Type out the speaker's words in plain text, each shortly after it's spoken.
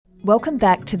Welcome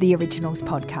back to the Originals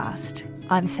podcast.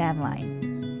 I'm Sam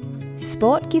Lane.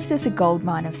 Sport gives us a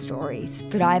goldmine of stories,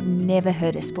 but I've never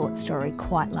heard a sports story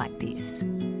quite like this.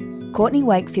 Courtney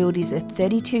Wakefield is a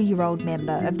 32-year-old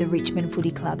member of the Richmond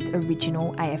Footy Club's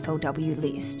original AFLW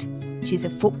list. She's a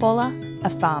footballer,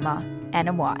 a farmer, and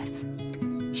a wife.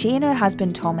 She and her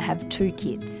husband Tom have 2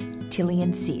 kids, Tilly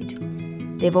and Sid.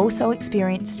 They've also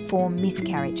experienced 4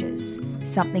 miscarriages,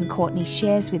 something Courtney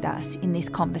shares with us in this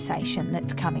conversation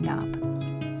that's coming up.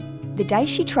 The day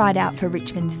she tried out for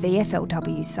Richmond's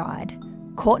VFLW side,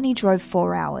 Courtney drove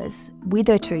 4 hours, with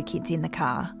her 2 kids in the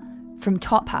car, from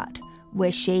Top Hut,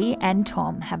 where she and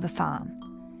Tom have a farm.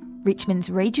 Richmond's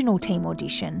regional team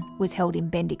audition was held in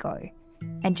Bendigo,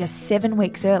 and just 7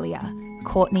 weeks earlier,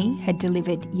 Courtney had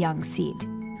delivered young Sid.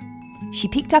 She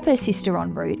picked up her sister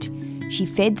en route. She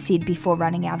fed Sid before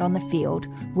running out on the field,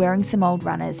 wearing some old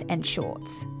runners and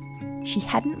shorts. She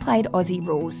hadn't played Aussie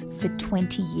rules for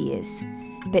 20 years,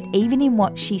 but even in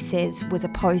what she says was a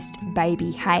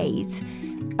post-baby haze,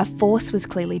 a force was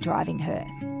clearly driving her.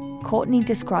 Courtney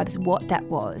describes what that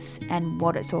was and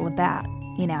what it's all about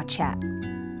in our chat.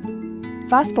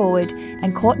 Fast forward,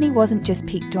 and Courtney wasn't just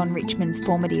picked on Richmond's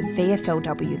formative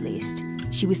VFLW list,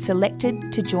 she was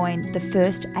selected to join the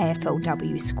first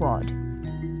AFLW squad.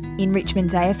 In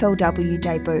Richmond's AFLW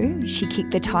debut, she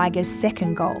kicked the Tigers'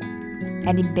 second goal.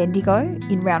 And in Bendigo,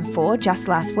 in round 4, just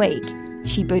last week,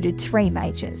 she booted 3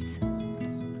 majors.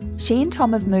 She and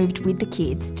Tom have moved with the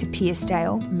kids to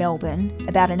Pearcedale, Melbourne,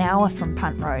 about an hour from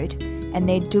Punt Road, and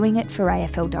they're doing it for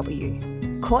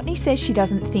AFLW. Courtney says she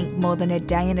doesn't think more than a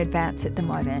day in advance at the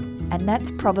moment, and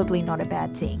that's probably not a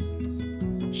bad thing.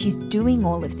 She's doing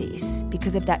all of this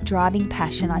because of that driving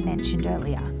passion I mentioned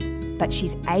earlier, but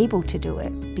she's able to do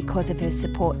it because of her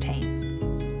support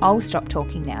team. I'll stop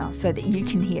talking now so that you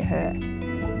can hear her.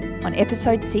 On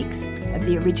episode 6 of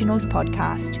the Originals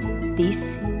podcast,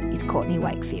 this is Courtney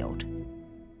Wakefield.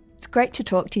 It's great to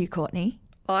talk to you, Courtney.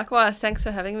 Likewise, thanks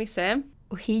for having me, Sam.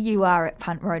 Well, here you are at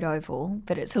Punt Road Oval,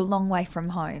 but it's a long way from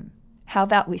home. How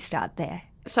about we start there?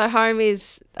 So home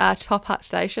is Top Hut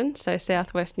Station, so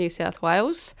southwest New South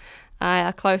Wales.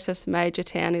 Our closest major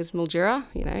town is Mildura,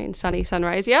 in sunny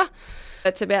Sunraysia.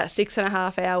 It's about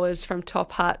 6.5 hours from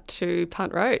Top Hut to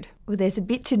Punt Road. Well, there's a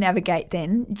bit to navigate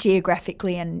then,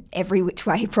 geographically and every which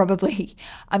way probably.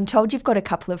 I'm told you've got a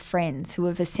couple of friends who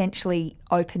have essentially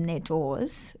opened their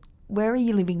doors. Where are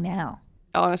you living now?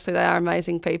 Honestly, they are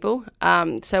amazing people.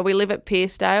 So we live at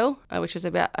Pearcedale, which is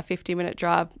about a 50-minute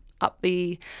drive up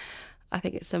I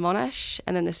think it's the Monash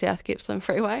and then the South Gippsland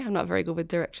Freeway. I'm not very good with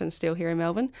directions still here in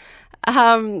Melbourne.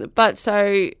 But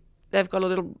so they've got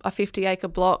a 50-acre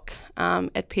block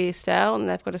at Pearcedale, and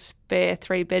they've got a spare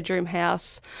 3-bedroom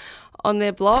house on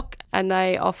their block, and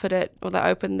they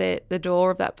opened the door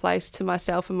of that place to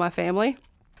myself and my family.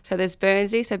 So there's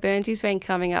Burnsy. So Burnsy's been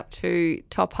coming up to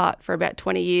Top Hut for about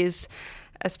 20 years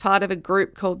as part of a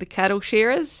group called the Cattle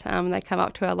Shearers. They come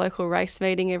up to our local race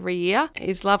meeting every year.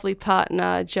 His lovely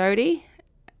partner, Jodie,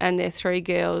 and their 3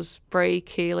 girls, Bree,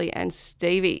 Keely and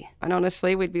Stevie. And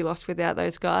honestly, we'd be lost without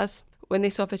those guys. When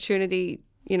this opportunity,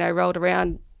 rolled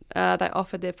around, they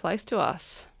offered their place to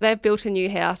us. They've built a new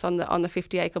house on the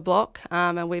 50-acre block,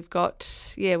 and we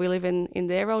live in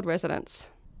their old residence.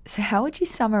 So how would you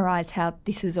summarise how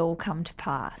this has all come to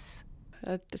pass?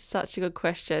 It's such a good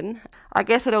question. I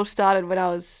guess it all started when I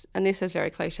was, and this is very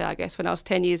cliche, when I was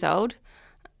 10 years old.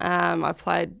 I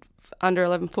played under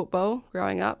 11 football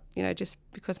growing up, just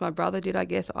because my brother did, I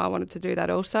guess I wanted to do that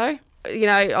also.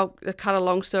 I'll cut a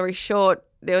long story short,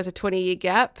 there was a 20-year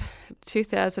gap.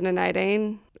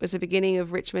 2018 was the beginning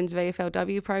of Richmond's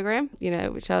VFLW program,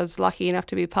 which I was lucky enough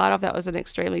to be part of. That was an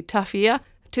extremely tough year.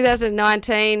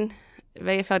 2019,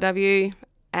 VFLW,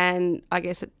 and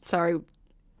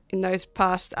in those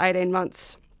past 18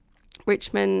 months,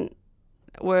 Richmond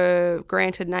were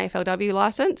granted an AFLW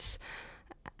licence,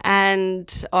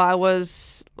 and I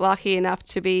was lucky enough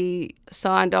to be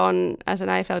signed on as an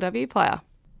AFLW player.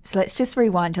 So let's just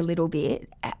rewind a little bit.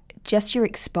 Just your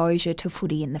exposure to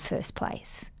footy in the first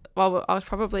place. Well, I was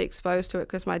probably exposed to it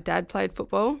because my dad played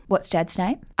football. What's Dad's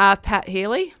name? Pat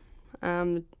Healy.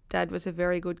 Dad was a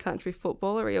very good country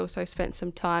footballer. He also spent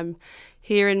some time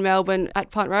here in Melbourne at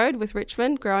Punt Road with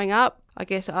Richmond growing up. I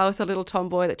guess I was a little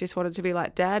tomboy that just wanted to be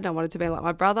like Dad. I wanted to be like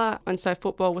my brother, and so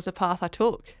football was a path I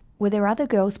took. Were there other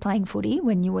girls playing footy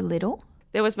when you were little?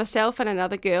 There was myself and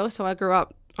another girl, so I grew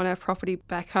up on our property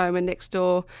back home, and next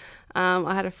door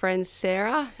I had a friend,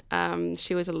 Sarah.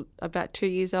 She was about 2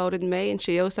 years older than me, and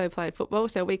she also played football,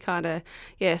 so we kind of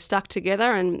stuck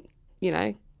together and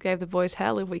gave the boys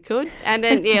hell if we could. And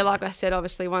then like I said,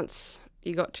 obviously once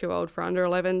you got too old for under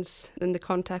 11s, then the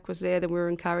contact was there, then we were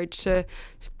encouraged to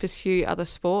pursue other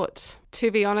sports. To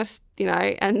be honest,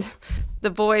 and the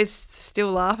boys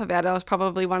still laugh about it, I was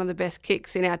probably one of the best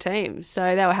kicks in our team,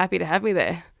 so they were happy to have me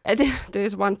there. And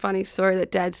there's one funny story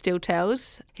that Dad still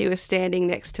tells. He was standing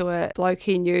next to a bloke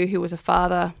he knew who was a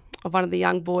father of one of the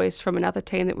young boys from another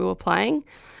team that we were playing,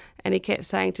 and he kept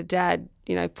saying to Dad,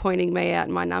 pointing me out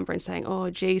in my number and saying, "Oh,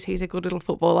 geez, he's a good little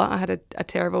footballer." I had a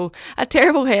terrible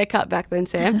haircut back then,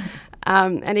 Sam.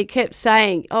 And he kept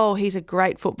saying, "Oh, he's a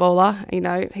great footballer.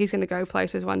 He's going to go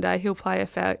places one day. He'll play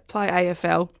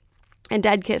AFL." And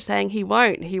Dad kept saying, "He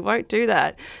won't do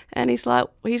that." And he's like,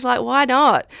 "Why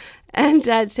not?" And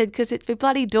Dad said, "Because it's my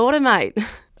bloody daughter, mate."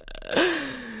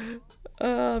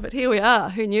 But here we are.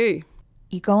 Who knew?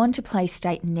 You go on to play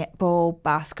state netball,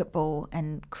 basketball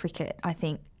and cricket, I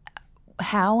think.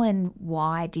 How and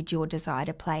why did your desire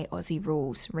to play Aussie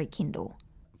rules rekindle?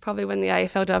 Probably when the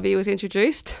AFLW was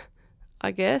introduced,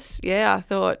 I guess. Yeah, I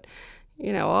thought,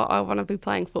 I want to be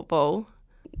playing football.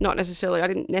 I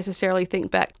didn't necessarily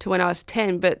think back to when I was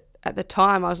 10, but at the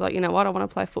time I was like, I want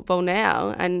to play football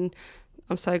now, and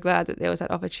I'm so glad that there was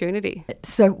that opportunity.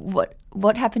 So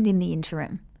what happened in the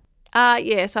interim? So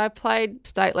I played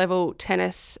state level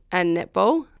tennis and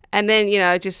netball, and then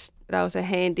I was a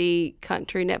handy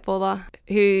country netballer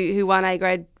who won A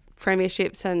grade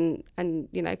premierships and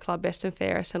club best and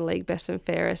fairest and league best and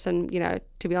fairest, and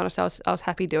to be honest, I was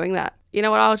happy doing that.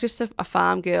 I was just a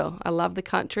farm girl. I love the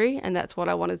country, and that's what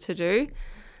I wanted to do.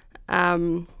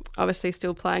 Obviously,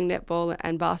 still playing netball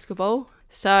and basketball.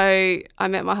 So I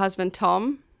met my husband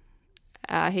Tom.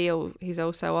 He's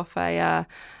also off a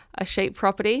sheep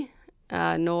property.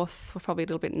 Probably a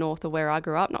little bit north of where I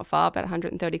grew up, not far, about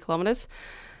 130 kilometres.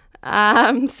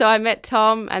 So I met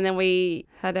Tom, and then we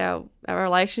had our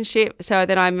relationship. So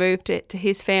then I moved to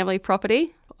his family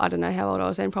property. I don't know how old I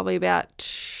was then, probably about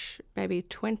maybe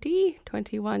 20,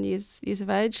 21 years of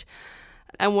age,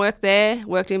 and worked there,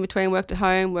 worked in between, worked at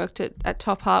home, worked at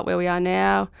Top Heart where we are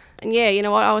now. And yeah, you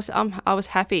know what, I was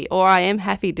happy, or I am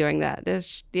happy doing that.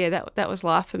 That was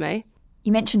life for me.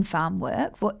 You mentioned farm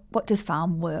work. What does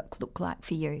farm work look like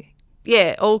for you?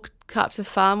 Yeah, all types of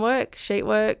farm work, sheep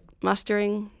work,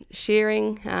 mustering,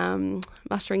 shearing,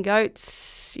 mustering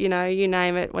goats, you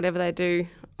name it, whatever they do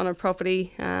on a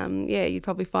property. You'd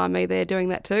probably find me there doing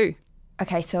that too.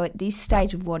 Okay, so at this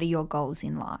stage, what are your goals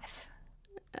in life?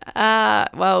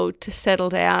 Well, to settle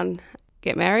down,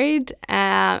 get married,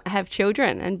 have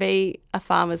children and be a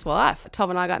farmer's wife. Tom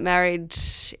and I got married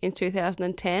in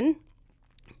 2010.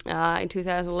 In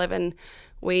 2011,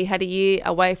 we had a year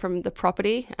away from the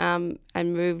property and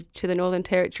moved to the Northern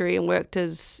Territory and worked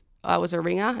as I was a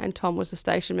ringer and Tom was the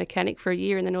station mechanic for a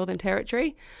year in the Northern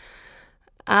Territory.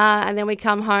 And then we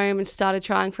come home and started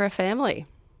trying for a family.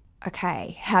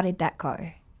 Okay, how did that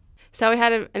go? So we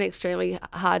had an extremely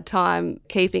hard time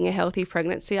keeping a healthy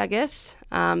pregnancy, I guess.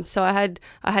 So I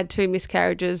had 2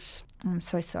 miscarriages. I'm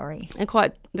so sorry. And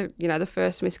the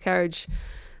first miscarriage,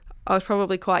 I was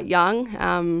probably quite young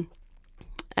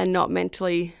and not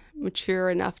mentally mature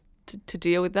enough to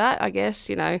deal with that, I guess.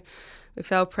 We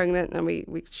fell pregnant and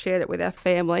we shared it with our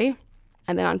family.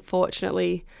 And then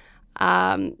unfortunately,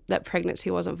 that pregnancy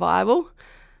wasn't viable.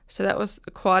 So that was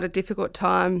quite a difficult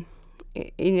time,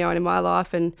 in my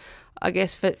life, and I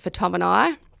guess for Tom and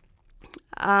I.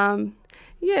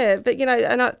 But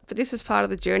this is part of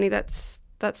the journey. That's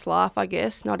life, I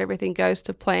guess. Not everything goes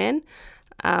to plan.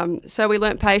 So we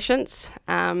learnt patience.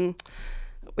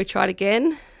 We tried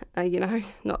again,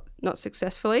 not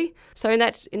successfully. So in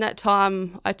that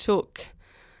time, I took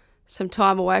some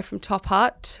time away from Top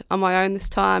Heart on my own this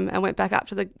time and went back up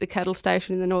to the cattle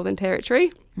station in the Northern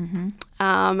Territory,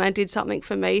 and did something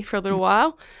for me for a little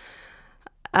while.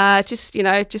 Just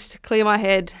to clear my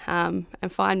head and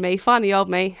find the old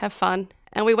me, have fun.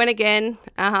 And we went again,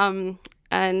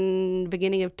 and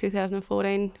beginning of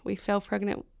 2014, we fell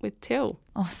pregnant with Till.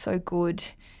 Oh, so good.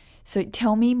 So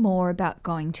tell me more about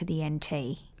going to the NT.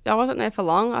 I wasn't there for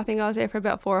long. I think I was there for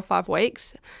about 4 or 5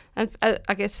 weeks. And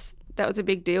I guess that was a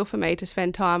big deal for me to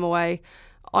spend time away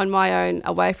on my own,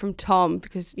 away from Tom,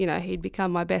 because, he'd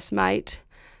become my best mate.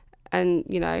 And,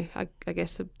 I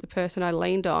guess the person I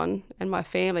leaned on and my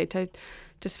family to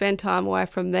spend time away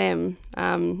from them.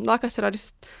 Like I said, I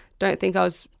just don't think I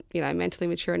was, mentally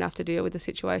mature enough to deal with the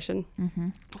situation.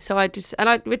 Mm-hmm. So I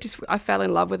fell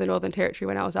in love with the Northern Territory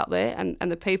when I was up there and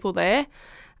the people there.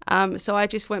 So I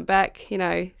just went back,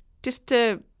 just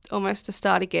to almost to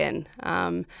start again.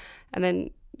 And then,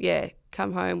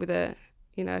 come home with a,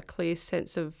 clear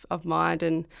sense of mind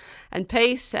and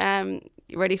peace,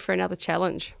 ready for another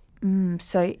challenge.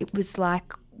 So it was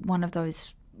like one of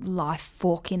those life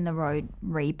fork in the road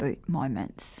reboot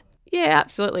moments. Yeah,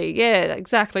 absolutely. Yeah,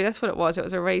 exactly. That's what it was. It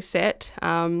was a reset,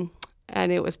 and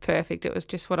it was perfect. It was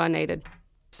just what I needed.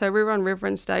 So we were on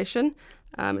Riverine Station.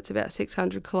 It's about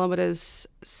 600 kilometres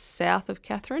south of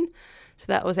Katherine. So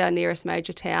that was our nearest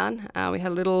major town. We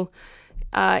had a little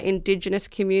Indigenous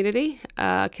community,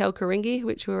 Kalkaringi,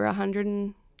 which we were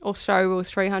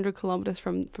 300 kilometres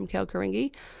from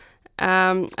Kalkaringi.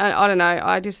 And I don't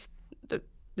know,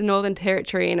 the Northern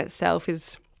Territory in itself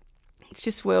it's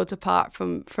just worlds apart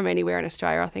from anywhere in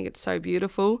Australia. I think it's so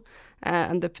beautiful,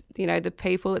 and the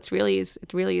people. It really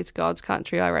is God's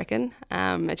country, I reckon.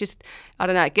 It just, I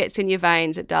don't know, it gets in your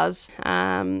veins. It does.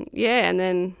 And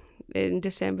then in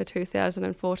December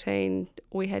 2014,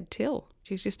 we had Till.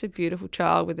 She's just a beautiful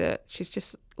child she's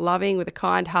just loving, with a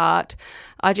kind heart.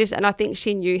 I think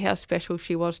she knew how special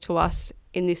she was to us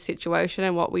in this situation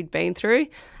and what we'd been through.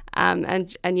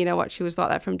 And you know what, she was like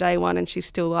that from day one, and she's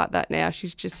still like that now.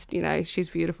 She's just, she's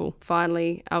beautiful.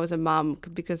 Finally, I was a mum,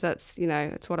 because that's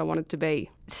what I wanted to be.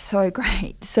 So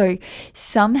great. So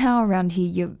somehow around here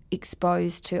you're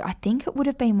exposed to, I think it would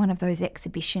have been one of those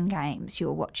exhibition games you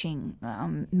were watching,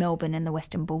 Melbourne and the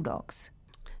Western Bulldogs.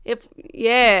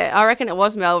 Yeah, I reckon it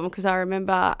was Melbourne, because I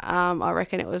remember, I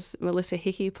reckon it was Melissa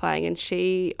Hickey playing, and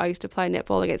I used to play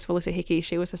netball against Melissa Hickey.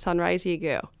 She was a Sunraysia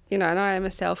year girl. And I am a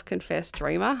self-confessed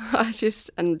dreamer.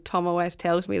 And Tom always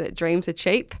tells me that dreams are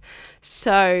cheap.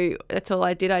 So that's all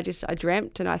I did. I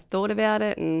dreamt and I thought about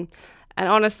it. And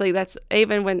honestly, that's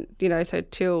even when, so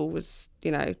Till was,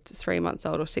 3 months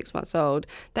old or 6 months old.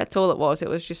 That's all it was. It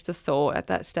was just a thought at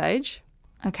that stage.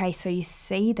 Okay, so you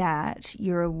see that,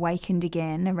 you're awakened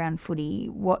again around footy.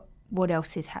 What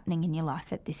else is happening in your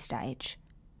life at this stage?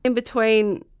 In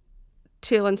between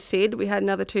Till and Sid, we had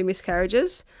another 2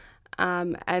 miscarriages,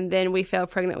 and then we fell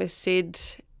pregnant with Sid,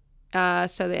 so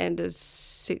the end of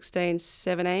 16,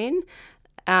 17,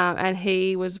 and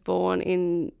he was born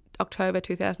in October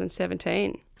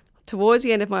 2017. Towards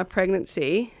the end of my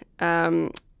pregnancy, I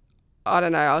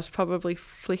don't know, I was probably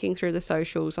flicking through the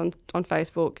socials on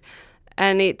Facebook,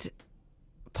 and it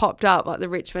popped up, like the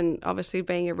Richmond, obviously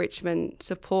being a Richmond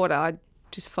supporter, I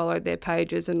just followed their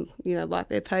pages and, liked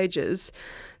their pages.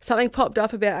 Something popped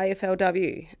up about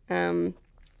AFLW.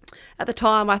 At the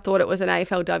time, I thought it was an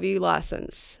AFLW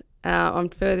licence. On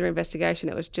further investigation,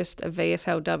 it was just a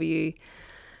VFLW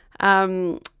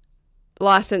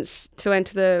licence to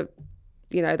enter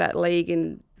that league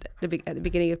at the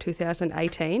beginning of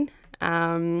 2018.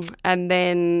 And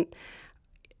then,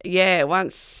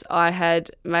 once I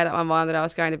had made up my mind that I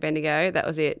was going to Bendigo, that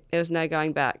was it. There was no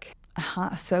going back.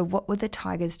 So what were the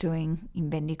Tigers doing in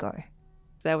Bendigo?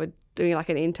 They were doing like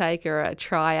an intake or a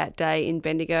tryout day in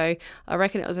Bendigo. I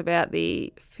reckon it was about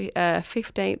the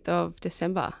 15th of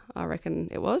December, I reckon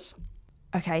it was.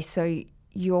 Okay, so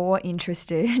you're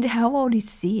interested. How old is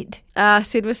Sid?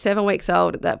 Sid was 7 weeks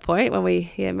old at that point when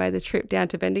we made the trip down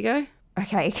to Bendigo.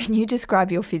 Okay, can you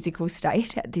describe your physical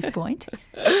state at this point?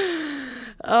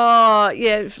 Oh,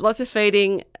 yeah, lots of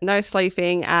feeding, no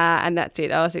sleeping, and that's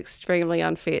it. I was extremely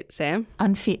unfit, Sam.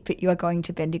 Unfit, but you are going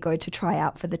to Bendigo to try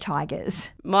out for the Tigers.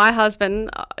 My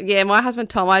husband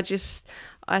Tom,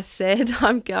 I said,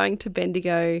 I'm going to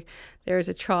Bendigo. There is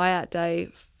a tryout day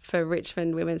for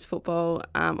Richmond women's football.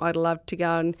 I'd love to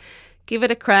go and give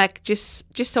it a crack, just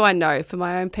so I know, for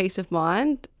my own peace of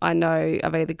mind. I know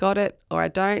I've either got it or I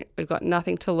don't. We've got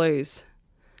nothing to lose.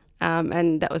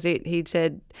 And that was it. He'd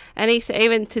said, and he said,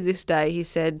 even to this day, he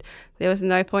said, there was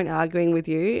no point arguing with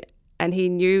you. And he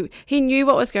knew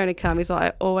what was going to come. He's like,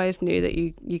 I always knew that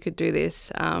you could do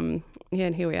this. And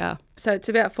here we are. So it's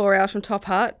about 4 hours from Top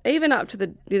Hut. Even up to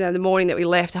the morning that we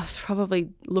left, I was probably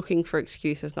looking for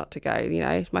excuses not to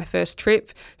go. My first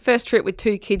trip with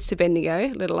 2 kids to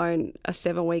Bendigo, let alone a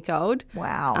 7-week-old.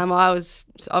 Wow. I was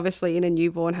obviously in a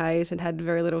newborn haze and had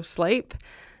very little sleep.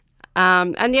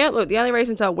 The only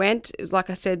reasons I went is, like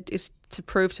I said, is to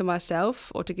prove to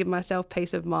myself or to give myself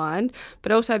peace of mind,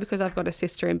 but also because I've got a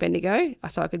sister in Bendigo,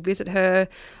 so I could visit her,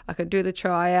 I could do the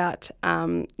tryout,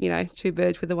 2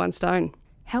 birds with the one stone.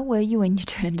 How were you when you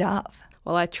turned up?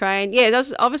 Well, I trained. Yeah,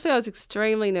 I was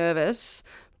extremely nervous,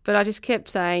 but I just kept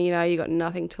saying, you got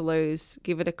nothing to lose,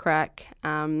 give it a crack.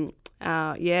 And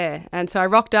so I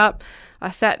rocked up.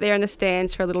 I sat there in the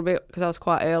stands for a little bit because I was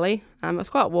quite early. It was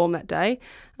quite warm that day.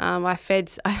 I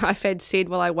fed Sid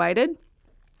while I waited,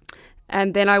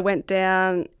 and then I went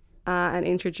down and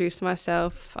introduced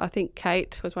myself. I think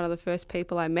Kate was one of the first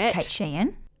people I met. Kate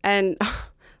Sheehan. And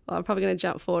I'm probably going to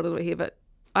jump forward a little bit here, but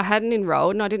I hadn't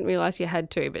enrolled and I didn't realise you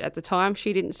had to. But at the time,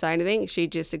 she didn't say anything. She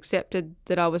just accepted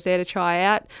that I was there to try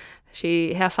out.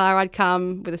 how far I'd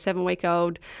come with a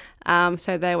 7-week-old.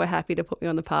 So they were happy to put me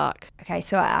on the park. Okay,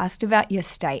 so I asked about your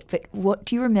state, but what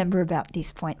do you remember about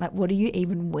this point? Like, what are you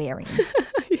even wearing?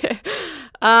 Yeah,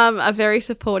 a very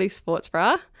supportive sports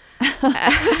bra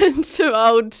and some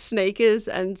old sneakers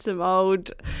and some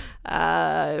old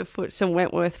some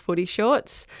Wentworth footy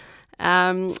shorts.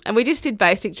 And we just did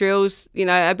basic drills,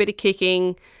 a bit of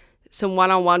kicking, some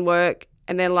one-on-one work,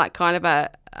 and then like kind of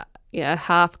a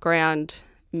half ground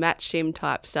match sim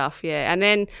type stuff, yeah. And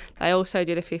then they also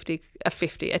did a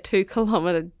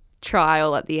 2-kilometre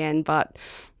trial at the end, but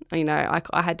I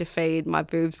had to feed, my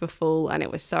boobs were full and it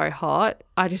was so hot.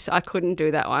 I couldn't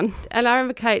do that one. And I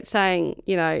remember Kate saying,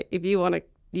 if you want to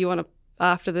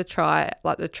after the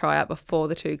tryout before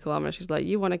the 2 kilometres, she's like,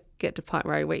 you want to get to Point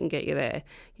Road, we can get you there.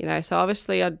 So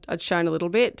obviously I'd shown a little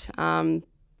bit,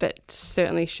 but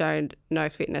certainly shown no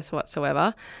fitness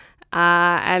whatsoever.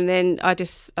 And then I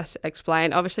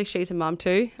explained, obviously she's a mum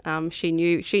too. She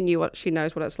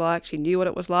knows what it's like. She knew what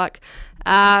it was like.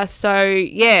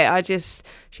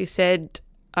 She said,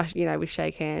 we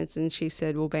shake hands, and she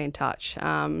said, we'll be in touch.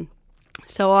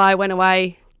 So I went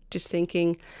away just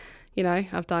thinking,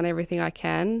 I've done everything I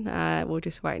can. We'll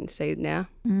just wait and see now.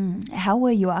 How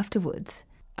were you afterwards?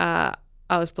 I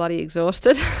was bloody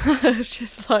exhausted. It was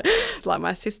just like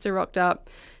my sister rocked up.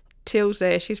 Till's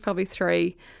there. She's probably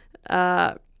 3.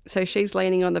 So she's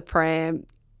leaning on the pram.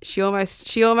 She almost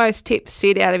tips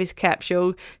Sid out of his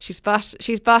capsule. She's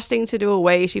busting to do a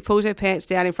wee. She pulls her pants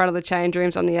down in front of the change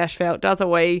rooms on the asphalt, does a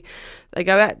wee. They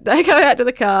go out to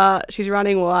the car. She's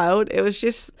running wild. It was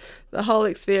just, the whole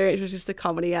experience was just a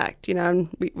comedy act,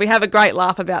 and we have a great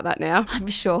laugh about that now. I'm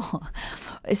sure.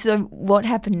 So what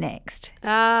happened next?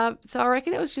 So I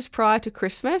reckon it was just prior to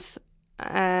Christmas.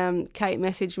 Kate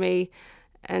messaged me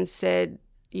and said,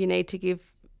 you need to give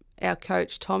our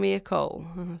coach Tommy a call.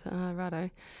 And I thought, oh, righto.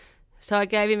 So I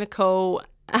gave him a call.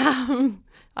 I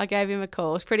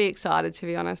was pretty excited, to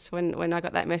be honest, when I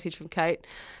got that message from Kate.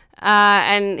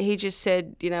 And he just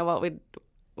said, you know what,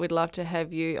 we'd love to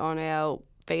have you on our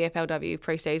VFLW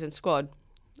pre-season squad.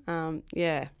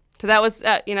 Yeah. So that was,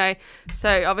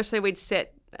 so obviously we'd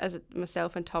set, as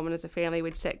myself and Tom and as a family,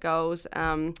 we'd set goals,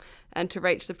 and to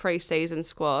reach the pre-season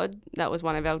squad, that was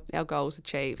one of our goals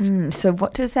achieved. So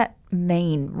what does that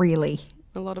mean, really?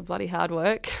 A lot of bloody hard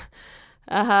work.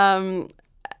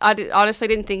 Honestly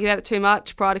didn't think about it too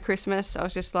much prior to Christmas. I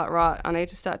was just like, right, I need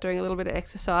to start doing a little bit of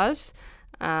exercise,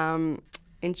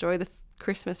 enjoy the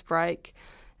Christmas break,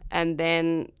 and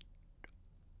then,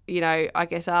 I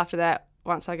guess after that,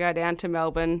 once I go down to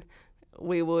Melbourne,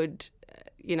 we would,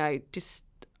 just,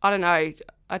 I don't know,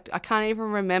 I can't even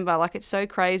remember. Like, it's so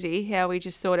crazy how we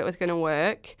just thought it was going to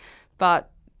work. But,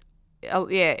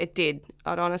 yeah, it did.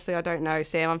 I don't know,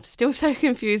 Sam. I'm still so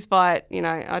confused by it.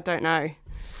 I don't know.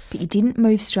 But you didn't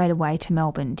move straight away to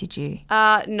Melbourne, did you?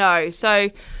 No. So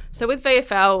with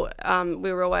VFL,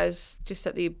 we were always just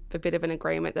at a bit of an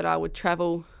agreement that I would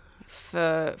travel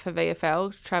for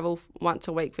VFL, travel once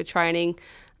a week for training,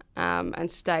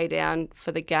 and stay down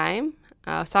for the game.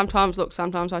 Sometimes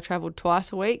I travelled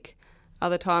twice a week.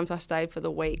 Other times I stayed for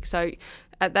the week. So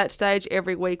at that stage,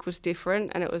 every week was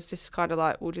different, and it was just kind of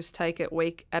like, we'll just take it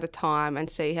week at a time and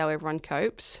see how everyone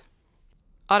copes.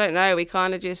 I don't know. We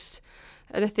kind of just,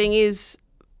 and the thing is,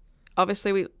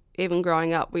 obviously even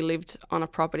growing up, we lived on a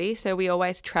property, so we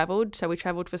always travelled. So we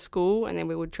travelled for school, and then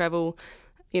we would travel,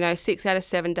 6 out of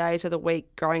 7 days of the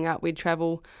week. Growing up, we'd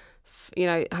travel,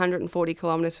 140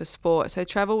 kilometres for sport. So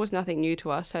travel was nothing new to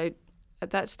us. So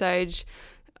at that stage,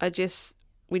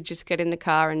 we'd just get in the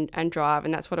car and drive,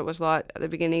 and that's what it was like at the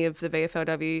beginning of the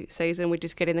VFLW season. We'd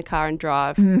just get in the car and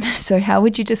drive. So how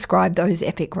would you describe those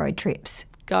epic road trips?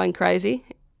 Going crazy,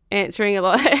 answering a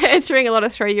lot of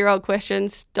 3-year-old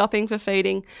questions, stopping for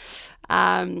feeding,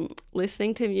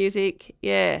 listening to music.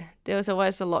 Yeah, there was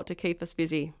always a lot to keep us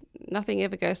busy. Nothing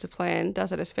ever goes to plan,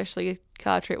 does it? Especially a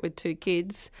car trip with 2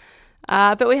 kids.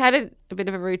 But we had a bit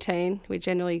of a routine. We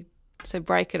generally,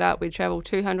 break it up. We'd travel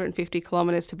 250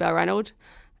 kilometres to Balranald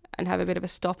and have a bit of a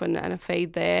stop and a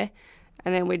feed there.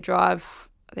 And then we'd drive,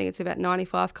 I think it's about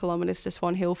 95 kilometres to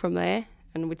Swan Hill from there,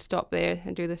 and we'd stop there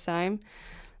and do the same.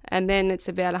 And then it's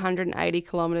about 180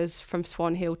 kilometres from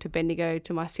Swan Hill to Bendigo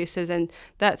to my sister's, and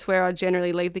that's where I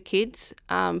generally leave the kids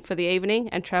for the evening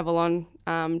and travel on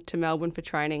to Melbourne for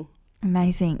training.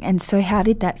 Amazing. And so how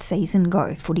did that season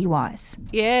go, footy-wise?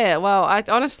 Yeah, well, I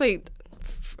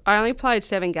only played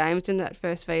 7 games in that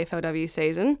first VFLW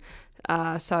season.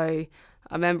 So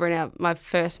I remember in my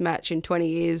first match in 20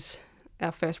 years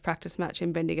our first practice match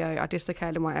in Bendigo, I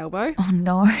dislocated my elbow. Oh,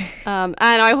 no. And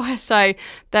I always say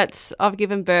I've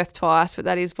given birth twice, but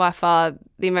that is by far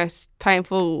the most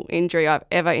painful injury I've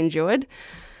ever endured.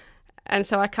 And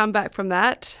so I come back from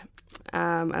that,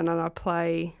 and then I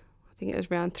play, I think it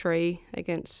was round 3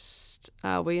 against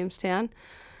Williamstown.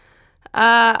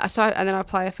 And then I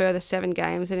play a further 7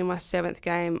 games, and in my 7th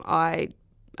game, I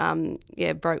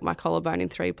broke my collarbone in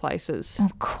 3 places. Oh,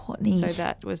 Courtney. So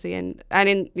that was the end. And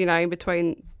in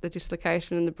between the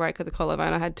dislocation and the break of the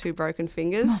collarbone, I had 2 broken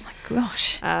fingers. Oh my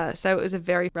gosh. So it was a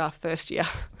very rough first year.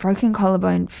 Broken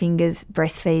collarbone, fingers,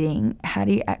 breastfeeding. How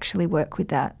do you actually work with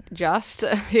that?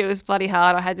 It was bloody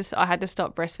hard. I had to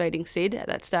stop breastfeeding Sid at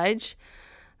that stage.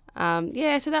 So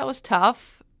that was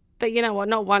tough. But you know what?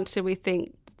 Not once did we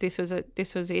think this was it.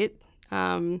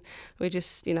 We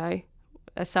just,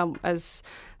 as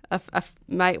a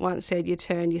mate once said, you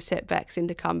turn your setbacks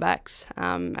into comebacks,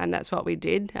 and that's what we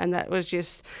did. And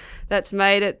that's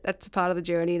a part of the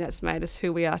journey, and that's made us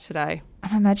who we are today.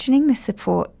 I'm imagining the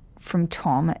support from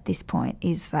Tom at this point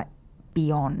is like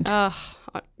beyond. Oh,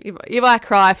 if I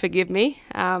cry, forgive me.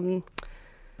 When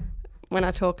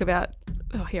I talk about,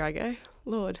 here I go,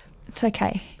 Lord. It's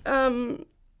okay. Bloody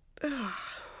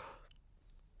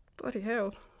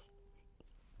hell.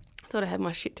 I thought I had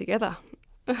my shit together.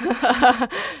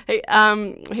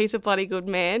 He's a bloody good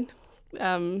man,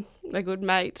 a good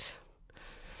mate,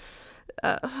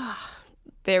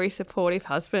 very supportive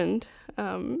husband,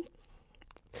 an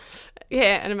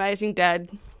amazing dad,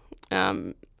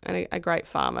 and a great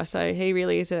farmer. So he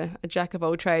really is a jack of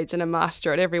all trades and a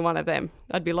master at every one of them.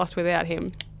 I'd be lost without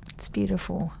him. It's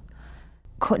beautiful.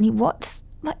 Courtney, what's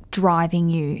driving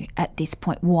you at this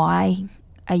point? Why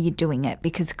are you doing it?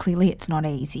 Because clearly it's not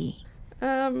easy.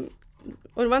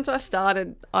 Well, once I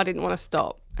started, I didn't want to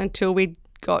stop until we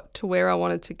got to where I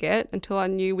wanted to get, until I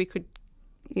knew we could,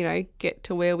 get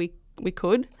to where we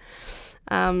could.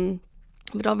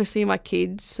 But obviously my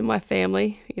kids and my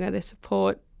family, their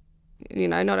support,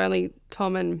 not only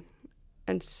Tom and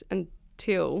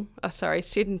Till,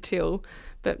 Sid and Till,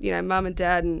 but, Mum and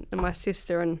Dad and my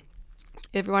sister and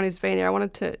everyone who's been there. I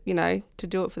wanted to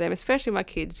do it for them, especially my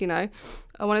kids, I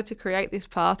wanted to create this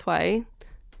pathway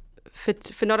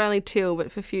for not only Till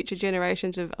but for future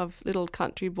generations of little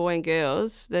country boy and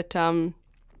girls that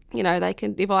they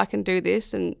can, if I can do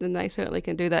this, and then they certainly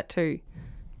can do that too.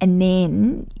 And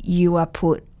then you are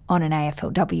put on an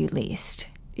AFLW list.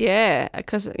 Yeah,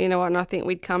 because you know what, and I think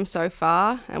we'd come so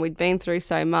far and we'd been through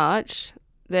so much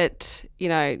that we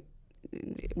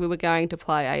were going to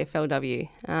play AFLW.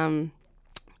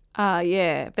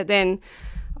 But then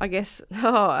I guess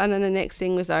and then the next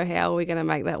thing was, how are we going to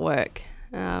make that work?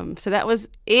 So that was,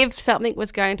 if something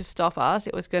was going to stop us,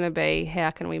 it was going to be, how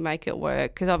can we make it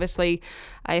work? Because obviously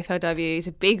AFLW is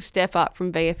a big step up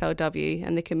from BFLW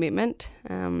and the commitment.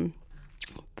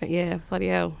 But yeah, bloody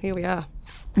hell, here we are.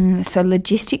 So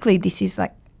logistically, this is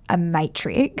like a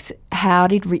matrix. How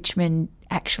did Richmond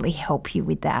actually help you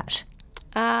with that?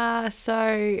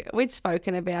 So we'd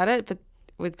spoken about it, but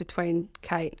between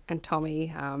Kate and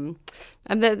Tommy, and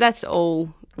that's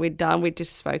all we'd done. We'd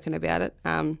just spoken about it,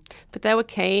 but they were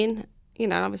keen.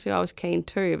 Obviously I was keen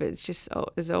too. But it's just,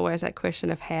 there's always that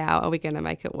question of how are we going to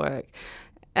make it work.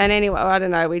 And anyway, I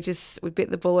don't know. We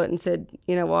bit the bullet and said,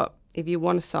 you know what? If you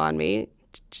want to sign me,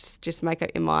 just make up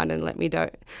your mind and let me know,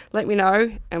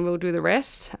 and we'll do the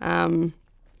rest.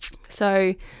 So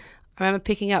I remember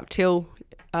picking up Till.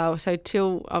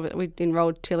 We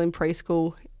enrolled Till in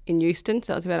preschool in Euston,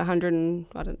 so it was about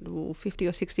 150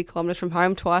 or 60 kilometres from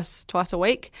home, twice a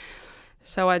week.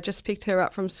 So I just picked her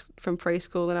up from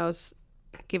preschool, and I was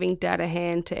giving Dad a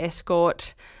hand to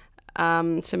escort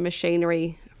some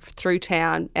machinery through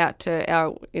town out to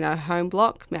our home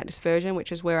block, Mount Dispersion,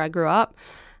 which is where I grew up.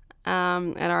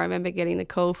 And I remember getting the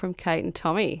call from Kate and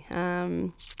Tommy.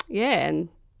 And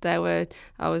I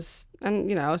was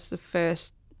the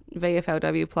first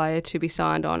VFLW player to be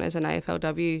signed on as an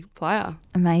AFLW player.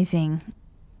 Amazing.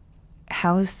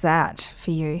 How was that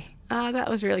for you? That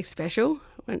was really special.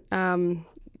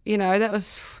 That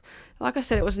was, like I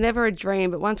said, it was never a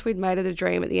dream, but once we'd made it a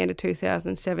dream at the end of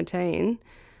 2017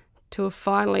 to have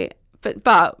finally,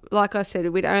 but like I said,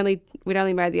 we'd only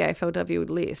made the AFLW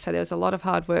list, so there was a lot of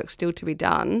hard work still to be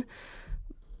done.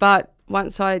 But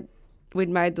once we'd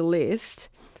made the list,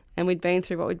 and we'd been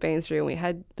through what we'd been through, and we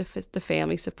had the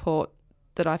family support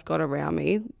that I've got around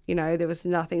me, there was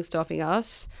nothing stopping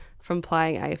us from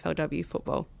playing AFLW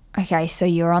football. Okay, so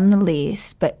you're on the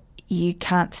list, but you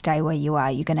can't stay where you are.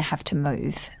 You're going to have to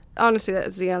move. Honestly, that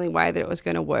was the only way that it was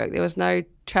going to work. There was no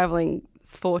travelling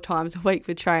 4 times a week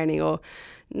for training, or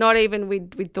not even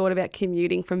we'd thought about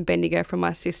commuting from Bendigo from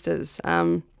my sisters.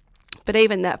 But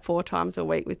even that 4 times a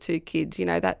week with 2 kids,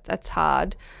 that's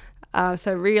hard.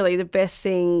 So really the best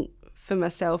thing for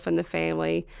myself and the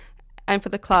family and for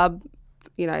the club,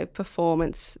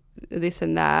 performance, this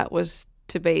and that, was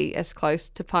to be as close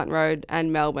to Punt Road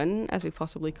and Melbourne as we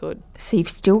possibly could. So you've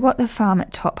still got the farm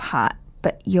at Top Hut,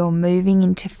 but you're moving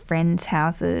into friends'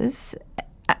 houses.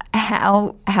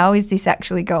 How is this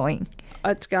actually going?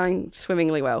 It's going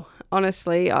swimmingly well.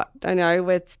 Honestly, I don't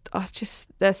know.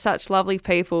 They're such lovely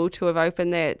people to have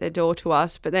opened their door to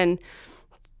us. But then,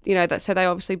 so they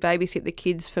obviously babysit the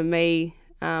kids for me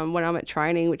when I'm at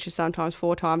training, which is sometimes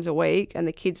 4 times a week, and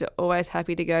the kids are always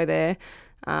happy to go there.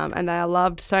 And they are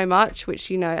loved so much,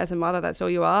 which, as a mother, that's all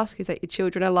you ask, is that your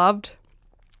children are loved.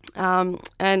 And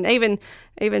even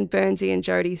Burnsy and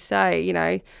Jodie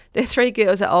say, their 3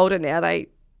 girls are older now. They,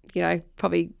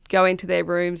 probably go into their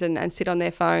rooms and sit on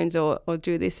their phones or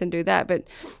do this and do that. But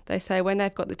they say when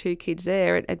they've got the 2 kids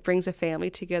there, it brings a family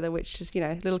together, which is,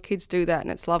 little kids do that,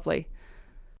 and it's lovely.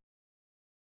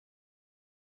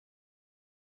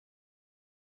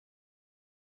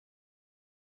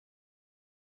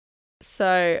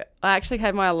 So I actually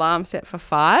had my alarm set for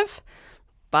 5,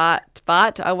 but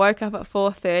I woke up at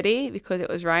 4:30 because it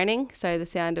was raining. So the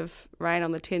sound of rain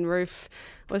on the tin roof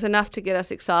was enough to get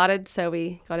us excited. So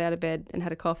we got out of bed and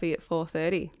had a coffee at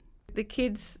 4:30. The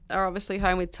kids are obviously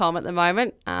home with Tom at the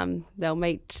moment. They'll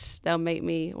meet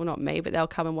me, well, not me, but they'll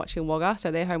come and watch in Wagga.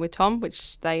 So they're home with Tom,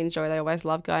 which they enjoy. They always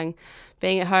love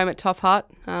being at home at Top Hut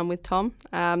with Tom.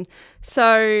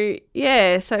 So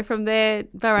from there,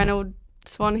 Barranald,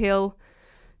 Swan Hill,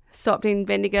 stopped in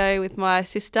Bendigo with my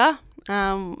sister.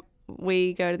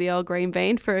 We go to the old Green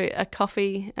Bean for a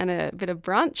coffee and a bit of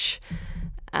brunch.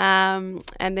 And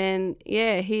then,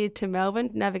 here to Melbourne,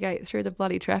 navigate through the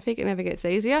bloody traffic. It never gets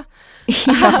easier.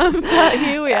 But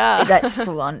here we are. That's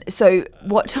full on. So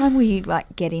what time will you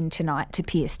get in tonight to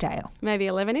Piercedale? Maybe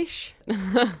 11-ish.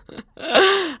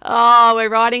 Oh, we're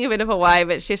riding a bit of a wave.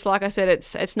 It's just, like I said,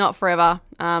 it's not forever.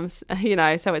 So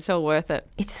it's all worth it.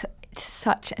 It's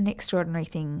such an extraordinary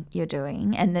thing you're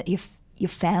doing, and that your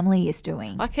family is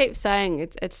doing. I keep saying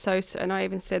it's so, and I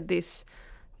even said this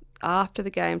after the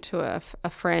game to a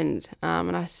friend,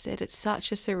 and I said it's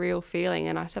such a surreal feeling,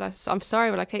 and I said I'm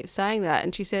sorry, but I keep saying that,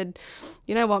 and she said,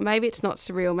 you know what, maybe it's not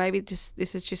surreal, maybe this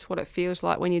is just what it feels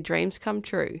like when your dreams come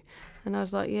true. And I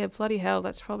was like, yeah, bloody hell,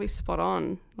 that's probably spot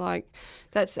on.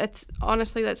 That's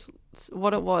honestly, that's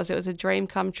what it was. It was a dream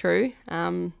come true.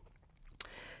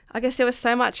 I guess there was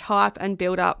so much hype and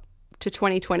build up to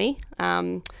 2020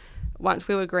 once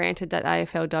we were granted that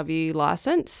AFLW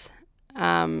licence.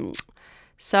 And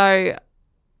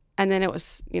then it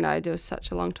was, there was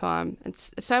such a long time.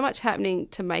 It's so much happening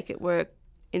to make it work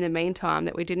in the meantime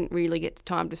that we didn't really get the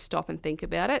time to stop and think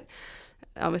about it,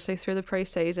 obviously through the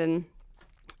pre-season.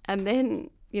 And then,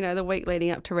 the week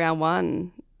leading up to round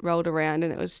 1 rolled around,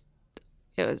 and it was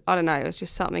I don't know, it was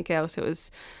just something else. It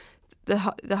was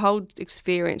the whole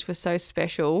experience was so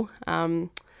special. I'm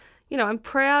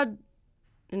proud,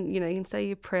 and you can say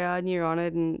you're proud and you're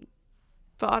honoured,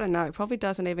 but I don't know, it probably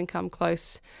doesn't even come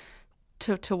close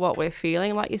to what we're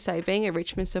feeling. Like you say, being a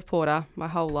Richmond supporter my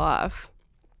whole life,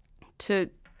 to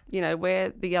wear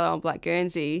the yellow and black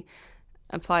Guernsey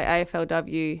and play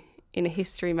AFLW in a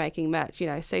history-making match,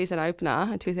 season opener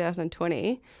in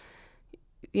 2020.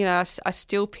 I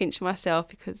still pinch myself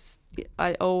because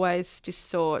I always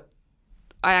just thought,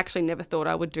 I actually never thought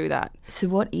I would do that. So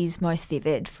what is most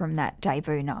vivid from that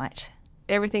debut night?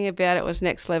 Everything about it was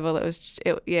next level.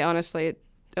 Honestly,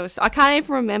 it was. I can't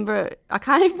even remember. I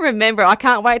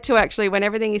can't wait to actually, when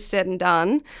everything is said and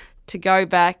done, to go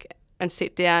back and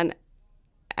sit down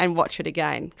and watch it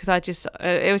again, because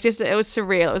it was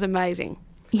surreal. It was amazing.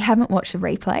 You haven't watched the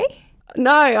replay?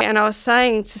 No, and I was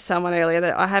saying to someone earlier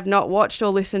that I have not watched or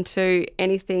listened to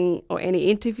anything or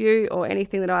any interview or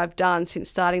anything that I've done since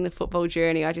starting the football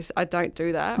journey. I don't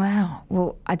do that. Wow.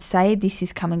 Well, I'd say this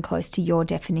is coming close to your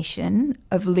definition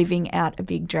of living out a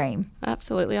big dream.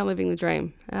 Absolutely, I'm living the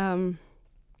dream.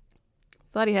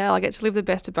 Bloody hell, I get to live the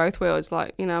best of both worlds.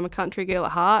 I'm a country girl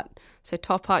at heart, so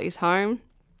Top Hut is home.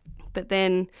 But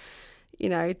then,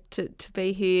 to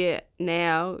be here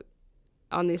now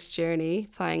on this journey,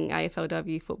 playing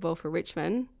AFLW football for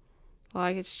Richmond,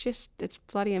 it's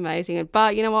bloody amazing.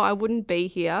 But you know what, I wouldn't be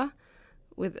here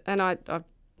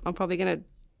I'm probably going to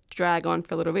drag on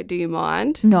for a little bit. Do you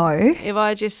mind? No. If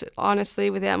I just, honestly,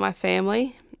 without my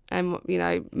family and,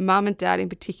 mum and dad in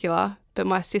particular, but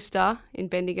my sister in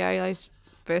Bendigo,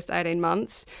 first 18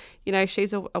 months. You know,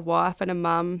 she's a wife and a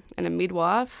mum and a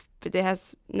midwife, but there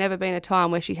has never been a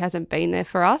time where she hasn't been there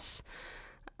for us.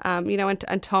 You know,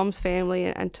 and Tom's family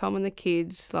and Tom and the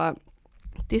kids, like,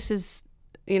 this is,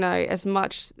 you know, as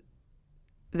much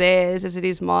theirs as it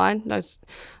is mine.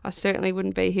 I certainly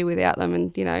wouldn't be here without them,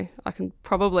 and, you know, I can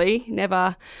probably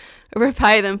never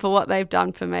repay them for what they've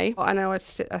done for me. I know I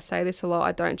say this a lot,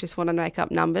 I don't just want to make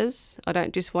up numbers. I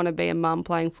don't just want to be a mum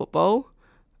playing football.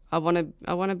 I want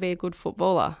to be a good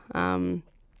footballer. And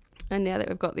now that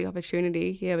we've got the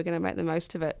opportunity, we're going to make the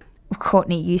most of it.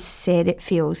 Courtney, you said it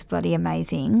feels bloody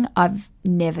amazing. I've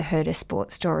never heard a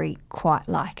sports story quite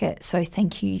like it. So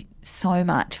thank you so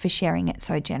much for sharing it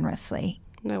so generously.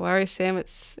 No worries, Sam.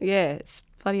 It's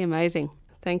bloody amazing.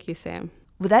 Thank you, Sam.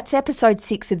 Well, that's episode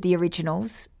 6 of The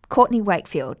Originals. Courtney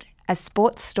Wakefield, a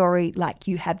sports story like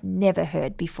you have never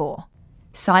heard before.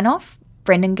 Sign off,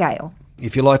 Brendan Gale.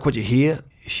 If you like what you hear,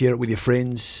 share it with your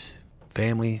friends,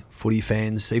 family, footy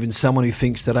fans, even someone who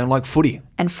thinks they don't like footy.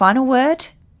 And final word,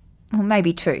 or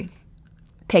maybe 2,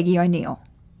 Peggy O'Neill.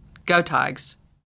 Go Tigers.